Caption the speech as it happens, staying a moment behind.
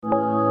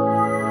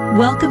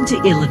Welcome to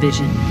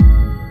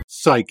Illuvision.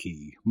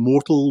 Psyche,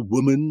 mortal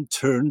woman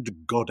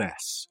turned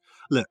goddess.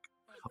 Look,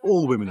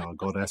 all women are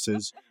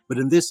goddesses, but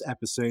in this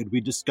episode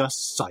we discuss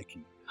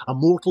Psyche, a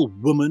mortal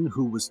woman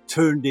who was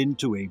turned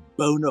into a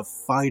bona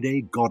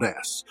fide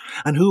goddess,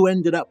 and who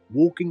ended up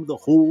walking the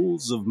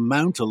halls of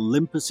Mount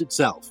Olympus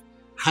itself,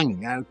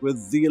 hanging out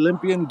with the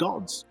Olympian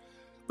gods.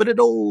 But it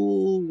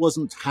all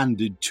wasn't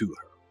handed to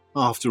her.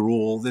 After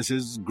all, this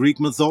is Greek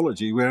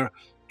mythology where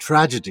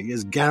tragedy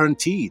is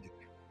guaranteed.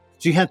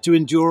 She had to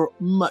endure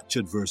much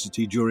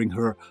adversity during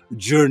her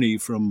journey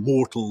from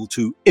mortal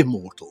to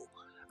immortal,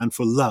 and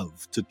for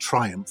love to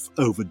triumph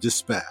over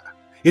despair.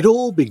 It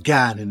all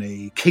began in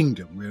a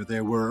kingdom where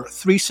there were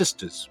 3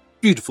 sisters,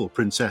 beautiful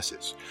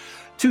princesses.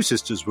 2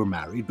 sisters were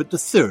married, but the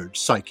third,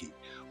 Psyche,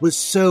 was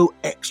so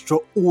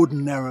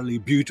extraordinarily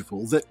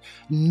beautiful that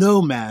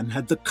no man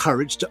had the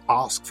courage to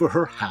ask for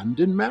her hand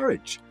in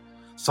marriage.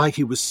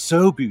 Psyche was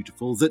so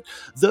beautiful that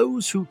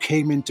those who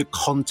came into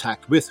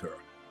contact with her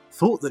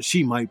thought that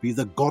she might be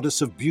the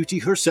goddess of beauty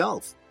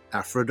herself,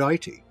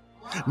 Aphrodite.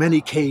 Many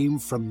came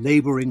from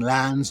neighboring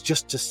lands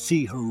just to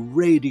see her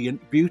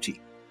radiant beauty.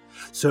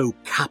 So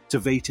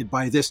captivated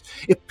by this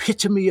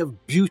epitome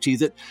of beauty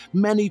that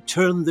many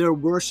turned their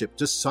worship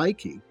to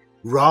Psyche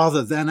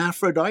rather than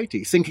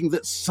Aphrodite, thinking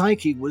that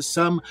Psyche was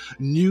some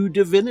new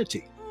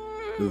divinity.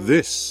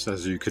 This,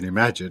 as you can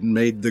imagine,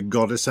 made the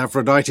goddess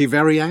Aphrodite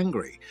very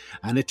angry,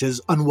 and it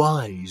is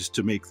unwise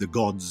to make the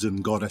gods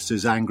and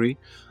goddesses angry.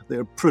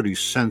 They're pretty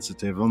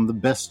sensitive on the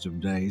best of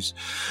days.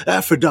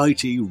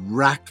 Aphrodite,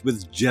 racked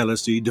with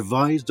jealousy,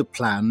 devised a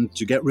plan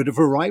to get rid of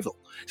her rival.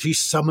 She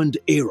summoned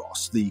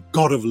Eros, the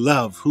god of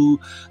love, who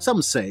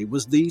some say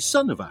was the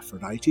son of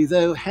Aphrodite,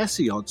 though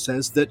Hesiod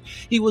says that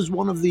he was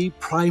one of the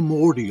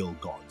primordial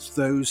gods,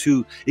 those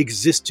who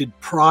existed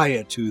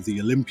prior to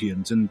the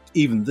Olympians and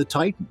even the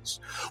Titans.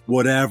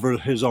 Whatever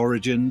his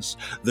origins,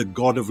 the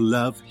god of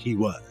love he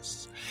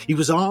was. He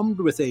was armed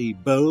with a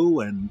bow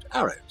and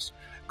arrows.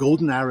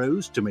 Golden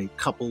arrows to make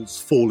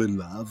couples fall in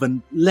love,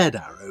 and lead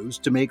arrows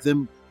to make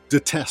them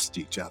detest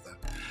each other.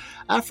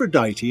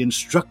 Aphrodite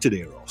instructed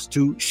Eros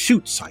to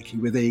shoot Psyche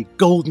with a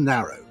golden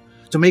arrow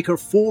to make her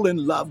fall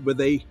in love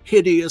with a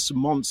hideous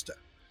monster.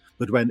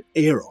 But when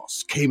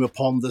Eros came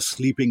upon the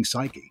sleeping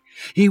Psyche,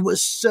 he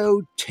was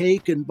so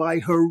taken by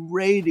her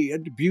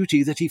radiant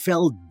beauty that he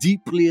fell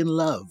deeply in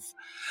love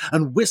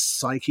and whisked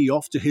Psyche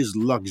off to his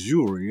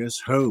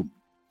luxurious home,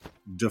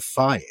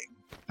 defying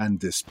and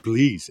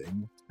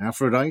displeasing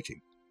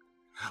Aphrodite.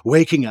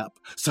 Waking up,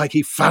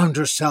 Psyche found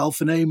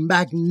herself in a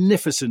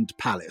magnificent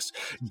palace,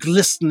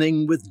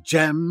 glistening with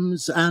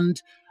gems,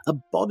 and a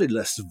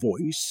bodiless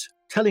voice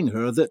telling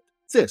her that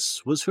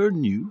this was her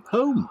new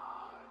home.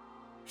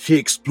 She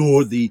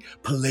explored the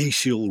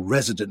palatial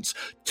residence,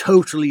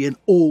 totally in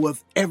awe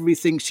of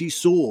everything she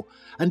saw,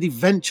 and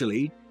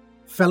eventually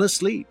fell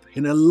asleep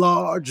in a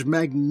large,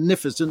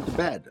 magnificent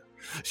bed.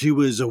 She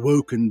was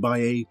awoken by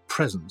a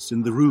presence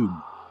in the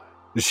room.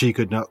 She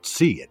could not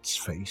see its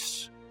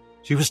face.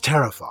 She was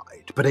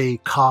terrified, but a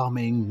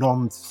calming,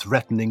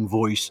 non-threatening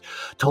voice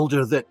told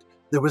her that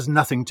there was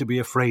nothing to be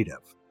afraid of,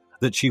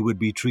 that she would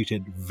be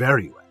treated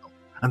very well,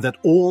 and that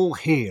all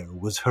here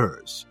was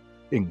hers,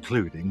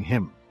 including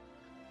him,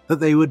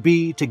 that they would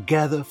be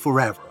together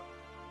forever.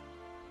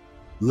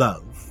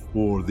 Love,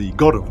 or the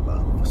god of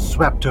love,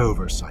 swept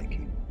over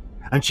Psyche,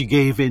 and she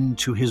gave in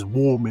to his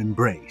warm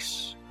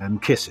embrace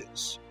and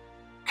kisses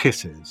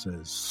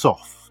as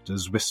soft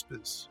as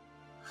whispers.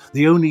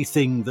 The only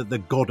thing that the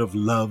god of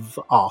love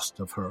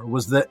asked of her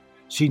was that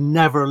she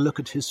never look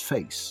at his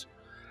face,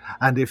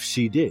 and if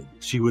she did,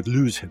 she would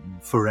lose him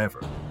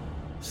forever.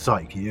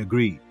 Psyche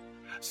agreed.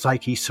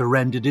 Psyche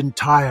surrendered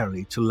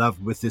entirely to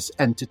love with this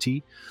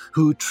entity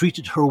who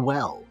treated her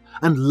well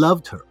and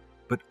loved her,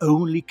 but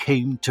only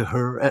came to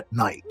her at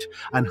night,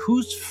 and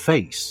whose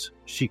face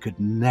she could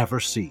never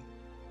see.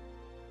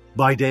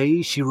 By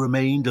day she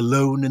remained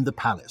alone in the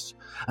palace,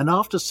 and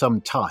after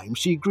some time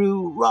she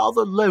grew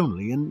rather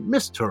lonely and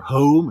missed her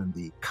home and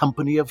the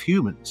company of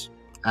humans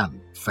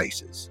and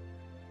faces.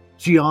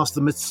 She asked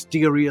the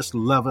mysterious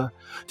lover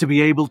to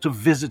be able to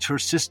visit her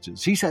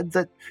sisters. He said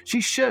that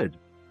she should,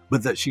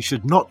 but that she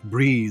should not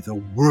breathe a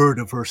word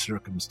of her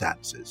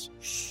circumstances.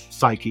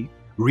 Psyche,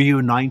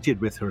 reunited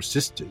with her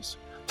sisters,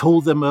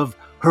 told them of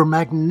her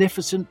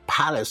magnificent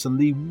palace and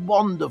the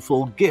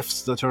wonderful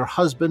gifts that her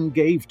husband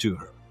gave to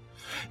her.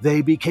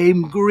 They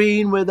became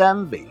green with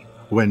envy.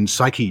 When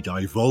Psyche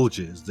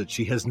divulges that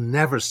she has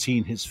never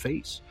seen his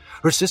face,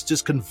 her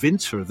sisters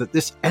convince her that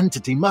this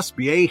entity must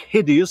be a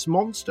hideous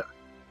monster.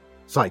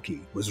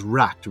 Psyche was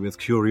racked with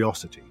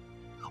curiosity.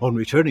 On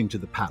returning to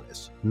the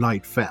palace,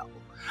 night fell,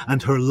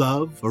 and her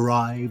love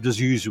arrived as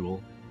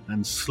usual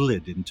and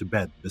slid into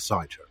bed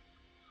beside her.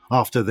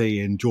 After they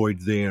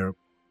enjoyed their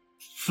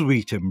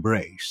sweet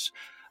embrace,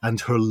 and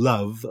her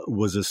love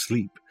was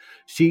asleep,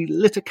 she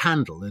lit a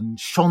candle and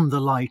shone the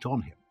light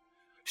on him.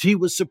 She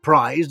was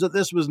surprised that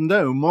this was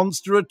no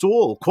monster at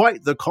all,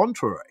 quite the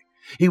contrary.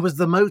 He was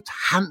the most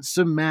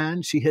handsome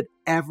man she had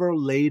ever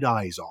laid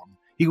eyes on.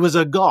 He was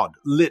a god,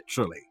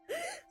 literally.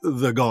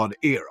 the god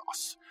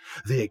Eros.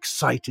 The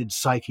excited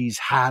Psyche's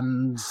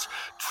hands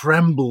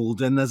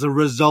trembled, and as a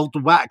result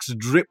wax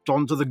dripped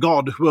onto the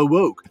god, who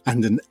awoke.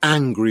 And an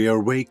angry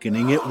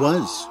awakening it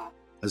was,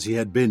 as he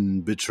had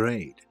been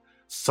betrayed.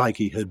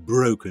 Psyche had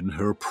broken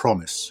her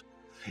promise.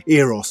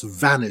 Eros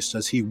vanished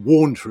as he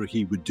warned her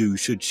he would do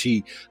should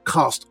she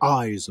cast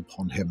eyes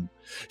upon him.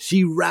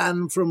 She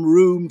ran from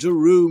room to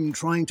room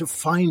trying to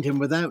find him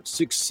without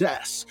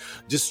success.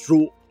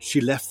 Distraught,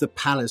 she left the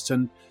palace,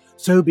 and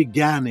so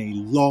began a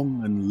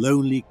long and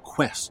lonely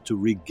quest to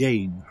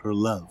regain her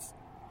love,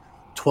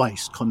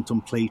 twice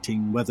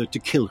contemplating whether to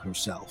kill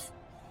herself.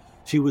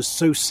 She was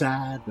so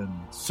sad and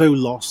so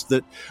lost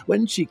that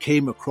when she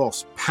came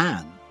across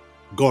Pan,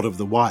 god of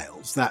the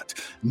wilds, that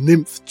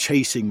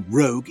nymph-chasing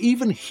rogue,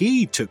 even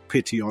he took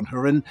pity on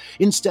her, and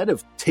instead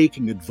of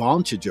taking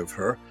advantage of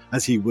her,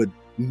 as he would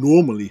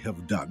normally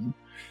have done,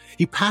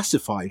 he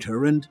pacified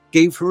her and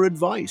gave her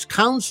advice,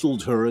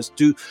 counseled her as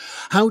to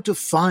how to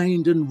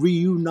find and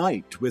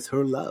reunite with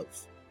her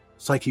love.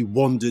 Psyche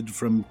wandered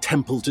from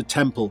temple to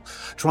temple,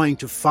 trying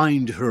to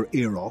find her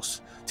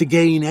Eros, to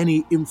gain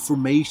any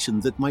information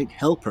that might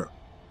help her.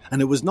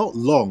 And it was not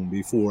long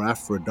before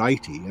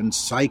Aphrodite and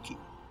Psyche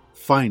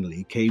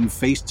finally came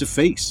face to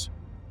face.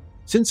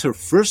 Since her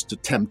first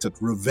attempt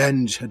at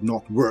revenge had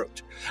not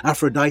worked,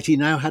 Aphrodite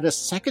now had a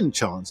second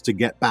chance to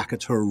get back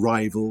at her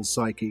rival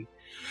Psyche,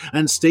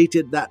 and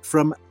stated that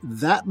from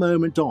that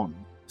moment on,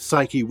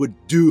 Psyche would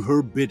do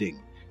her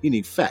bidding, in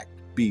effect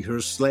be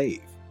her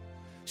slave.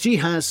 She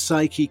has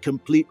Psyche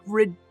complete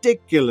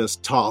ridiculous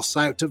tasks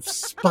out of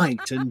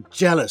spite and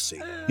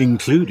jealousy,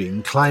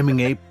 including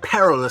climbing a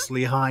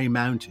perilously high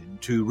mountain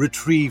to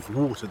retrieve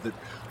water that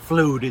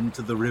flowed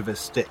into the river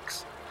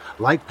Styx.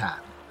 Like Pan,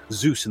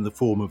 Zeus in the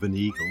form of an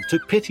eagle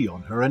took pity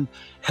on her and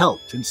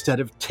helped instead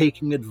of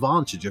taking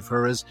advantage of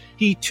her as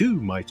he too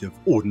might have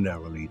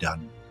ordinarily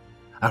done.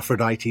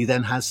 Aphrodite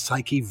then has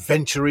Psyche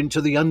venture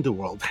into the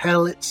underworld,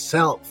 hell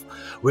itself,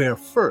 where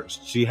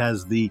first she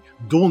has the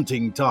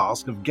daunting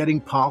task of getting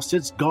past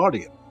its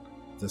guardian,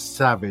 the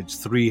savage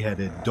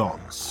three-headed dog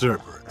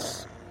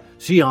Cerberus.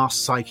 She asks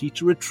Psyche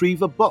to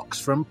retrieve a box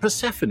from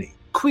Persephone,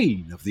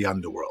 queen of the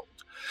underworld.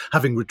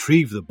 Having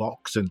retrieved the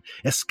box and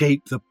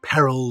escaped the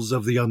perils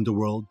of the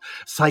underworld,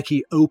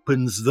 Psyche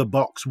opens the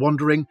box,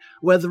 wondering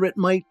whether it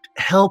might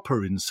help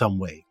her in some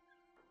way.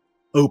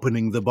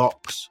 Opening the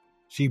box,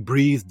 she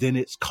breathed in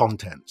its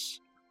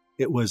contents.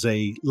 It was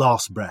a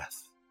last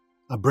breath,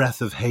 a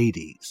breath of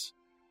Hades,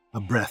 a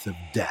breath of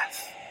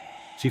death.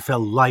 She fell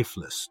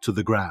lifeless to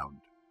the ground,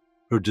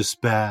 her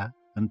despair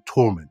and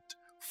torment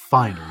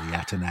finally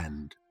at an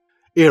end.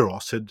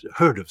 Eros had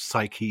heard of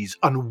Psyche's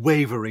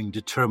unwavering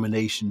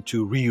determination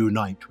to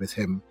reunite with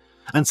him,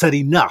 and said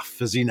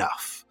enough is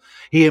enough.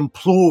 He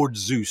implored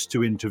Zeus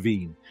to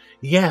intervene.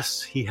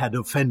 Yes, he had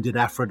offended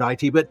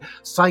Aphrodite, but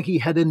Psyche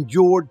had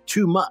endured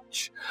too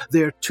much.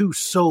 Their two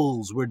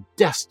souls were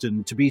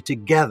destined to be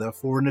together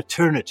for an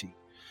eternity.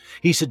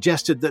 He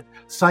suggested that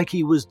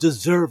Psyche was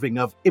deserving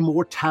of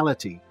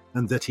immortality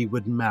and that he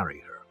would marry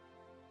her.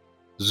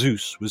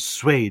 Zeus was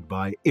swayed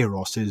by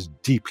Eros's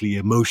deeply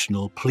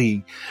emotional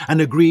plea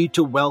and agreed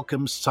to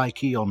welcome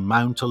Psyche on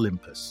Mount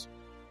Olympus.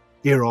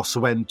 Eros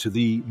went to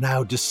the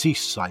now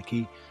deceased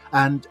Psyche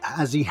and,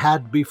 as he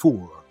had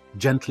before,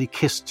 gently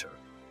kissed her.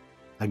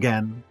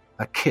 Again,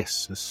 a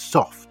kiss as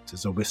soft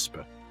as a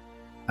whisper,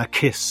 a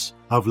kiss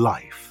of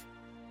life.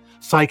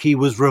 Psyche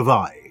was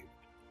revived,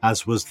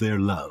 as was their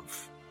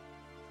love.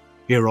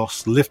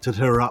 Eros lifted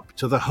her up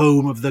to the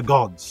home of the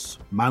gods,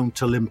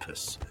 Mount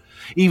Olympus.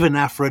 Even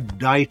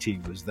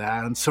Aphrodite was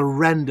there and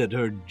surrendered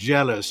her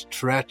jealous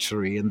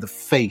treachery in the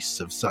face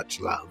of such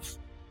love.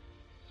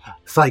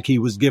 Psyche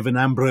was given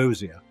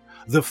ambrosia,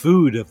 the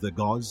food of the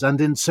gods, and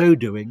in so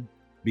doing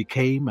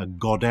became a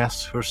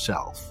goddess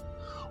herself,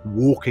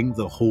 walking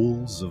the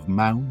halls of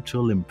Mount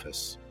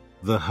Olympus,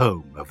 the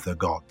home of the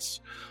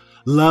gods.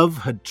 Love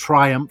had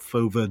triumphed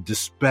over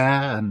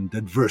despair and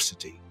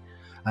adversity,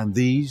 and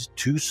these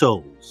two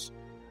souls,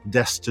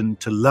 destined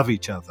to love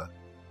each other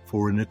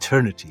for an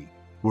eternity,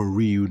 were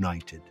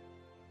reunited.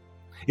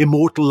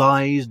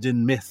 Immortalized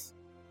in myth,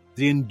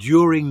 the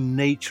enduring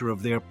nature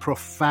of their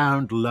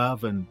profound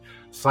love and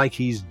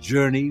Psyche's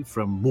journey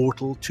from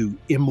mortal to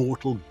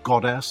immortal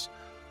goddess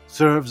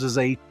serves as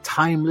a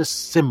timeless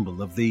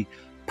symbol of the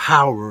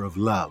power of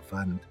love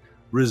and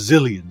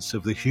resilience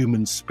of the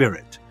human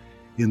spirit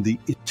in the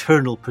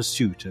eternal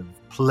pursuit of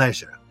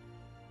pleasure,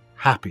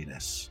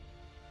 happiness,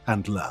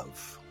 and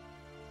love.